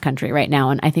pervasive in this country right now.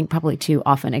 And I think probably too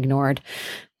often ignored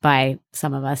by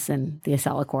some of us in the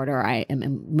Acela Corridor. I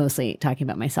am mostly talking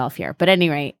about myself here. But at any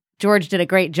rate, George did a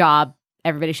great job.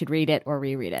 Everybody should read it or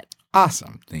reread it.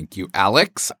 Awesome. Thank you,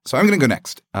 Alex. So I'm going to go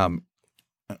next.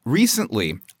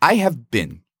 Recently, I have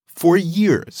been, for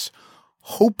years,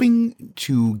 hoping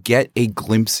to get a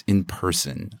glimpse in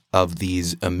person of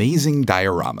these amazing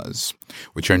dioramas,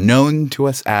 which are known to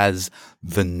us as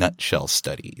the nutshell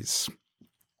studies.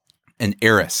 An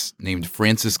heiress named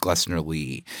Frances Glessner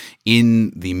Lee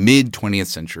in the mid-20th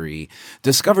century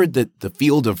discovered that the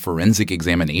field of forensic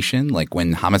examination, like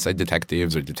when homicide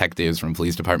detectives or detectives from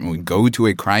police department would go to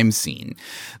a crime scene,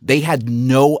 they had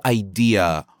no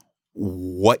idea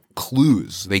what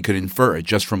clues they could infer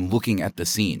just from looking at the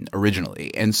scene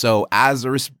originally. And so as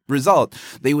a result,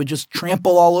 they would just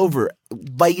trample all over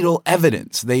vital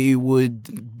evidence. They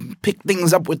would pick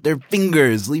things up with their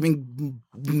fingers, leaving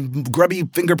grubby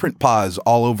fingerprint paws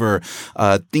all over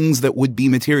things that would be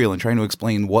material and trying to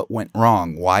explain what went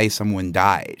wrong, why someone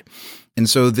died. And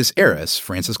so this heiress,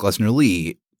 Frances Glessner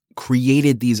Lee,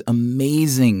 created these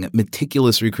amazing,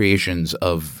 meticulous recreations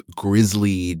of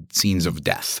grisly scenes of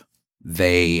death.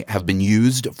 They have been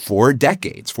used for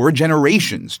decades, for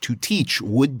generations, to teach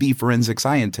would-be forensic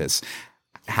scientists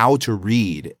how to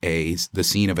read the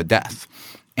scene of a death.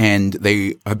 And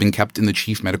they have been kept in the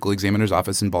chief medical examiner's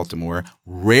office in Baltimore,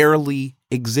 rarely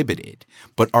exhibited,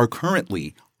 but are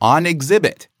currently on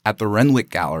exhibit at the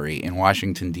Renwick Gallery in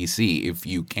Washington, D.C. If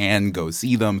you can go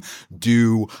see them,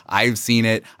 do. I've seen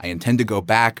it. I intend to go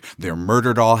back. They're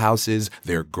murder doll houses.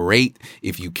 They're great.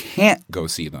 If you can't go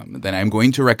see them, then I'm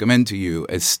going to recommend to you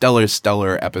a stellar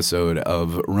episode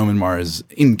of Roman Mars'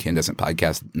 incandescent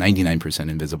podcast, 99%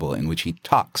 Invisible, in which he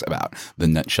talks about the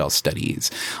nutshell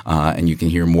studies. And you can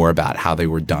hear more about how they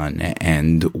were done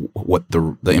and what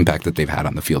the impact that they've had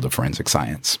on the field of forensic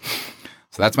science.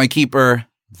 So that's my keeper.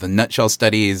 The nutshell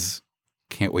studies.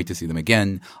 Can't wait to see them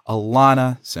again.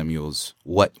 Alana Samuels,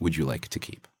 what would you like to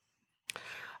keep?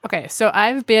 Okay, so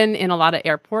I've been in a lot of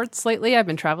airports lately. I've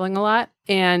been traveling a lot,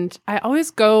 and I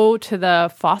always go to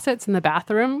the faucets in the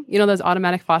bathroom, those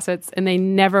automatic faucets, and they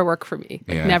never work for me.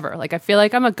 Never. I feel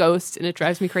like I'm a ghost, and it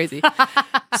drives me crazy.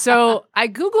 So I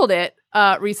Googled it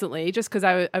recently just because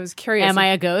I was curious. Am I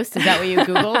a ghost? Is that what you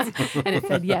Googled? And it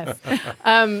said yes.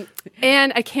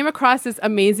 And I came across this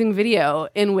amazing video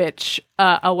in which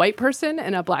a white person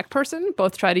and a black person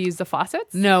both try to use the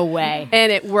faucets. No way.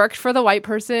 And it worked for the white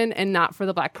person and not for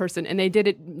the black person. And they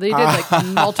did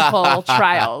multiple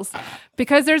trials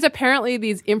because there's apparently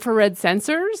these infrared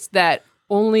sensors that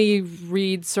only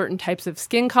read certain types of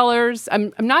skin colors.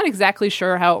 I'm not exactly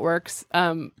sure how it works,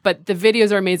 but the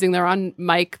videos are amazing. They're on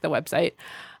Mike, the website.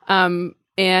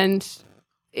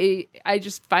 I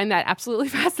just find that absolutely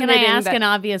fascinating. Can I ask an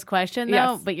obvious question,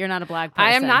 though? Yes. But you're not a black person.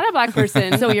 I am not a black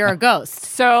person. So you're a ghost.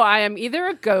 So I am either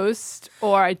a ghost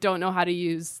or I don't know how to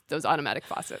use those automatic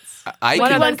faucets.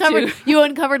 You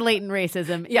uncovered latent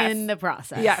racism Yes. in the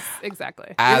process. Yes,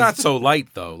 exactly. You're not so light,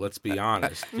 though. Let's be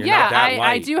honest. You're not that light.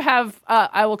 I do have,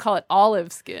 I will call it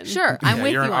olive skin. Sure, I'm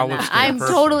with you you're an on olive that. skin I'm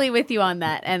person. totally with you on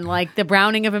that. And like the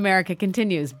browning of America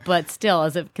continues, but still,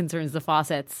 as it concerns the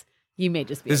faucets, you may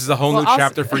just be. This is a whole new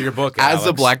chapter for your book, As a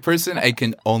Alex. black person, I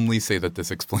can only say that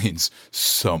this explains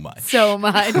so much. So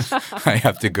much. I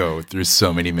have to go through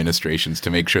so many ministrations to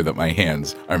make sure that my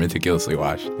hands are meticulously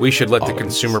washed. We should let the Always.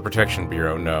 Consumer Protection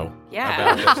Bureau know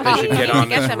Yeah. about this. They should get on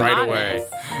this them right on away.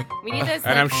 this. We need this.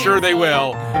 And I'm sure they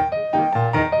will.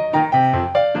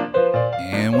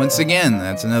 And once again,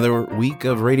 that's another week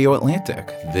of Radio Atlantic.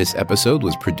 This episode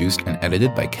was produced and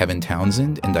edited by Kevin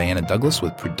Townsend and Diana Douglas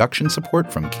with production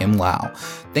support from Kim Lau.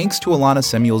 Thanks to Alana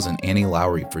Samuels and Annie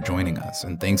Lowry for joining us.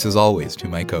 And thanks as always to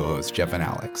my co-hosts, Jeff and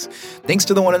Alex. Thanks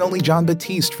to the one and only John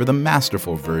Batiste for the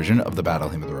masterful version of the Battle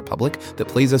Hymn of the Republic that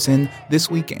plays us in this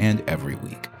week and every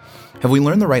week. Have we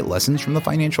learned the right lessons from the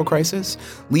financial crisis?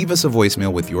 Leave us a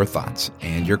voicemail with your thoughts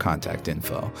and your contact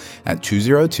info at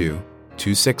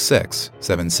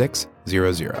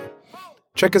 202-266-7600.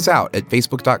 Check us out at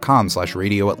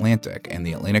facebook.com/Radio Atlantic and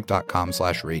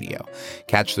theatlantic.com/radio.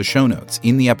 Catch the show notes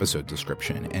in the episode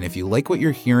description. And if you like what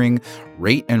you're hearing,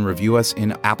 rate and review us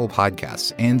in Apple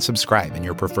Podcasts and subscribe in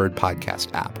your preferred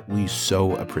podcast app. We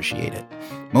so appreciate it.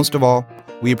 Most of all,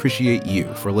 we appreciate you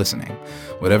for listening.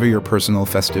 Whatever your personal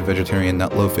festive vegetarian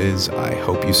nut loaf is, I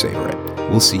hope you savor it.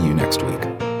 We'll see you next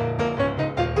week.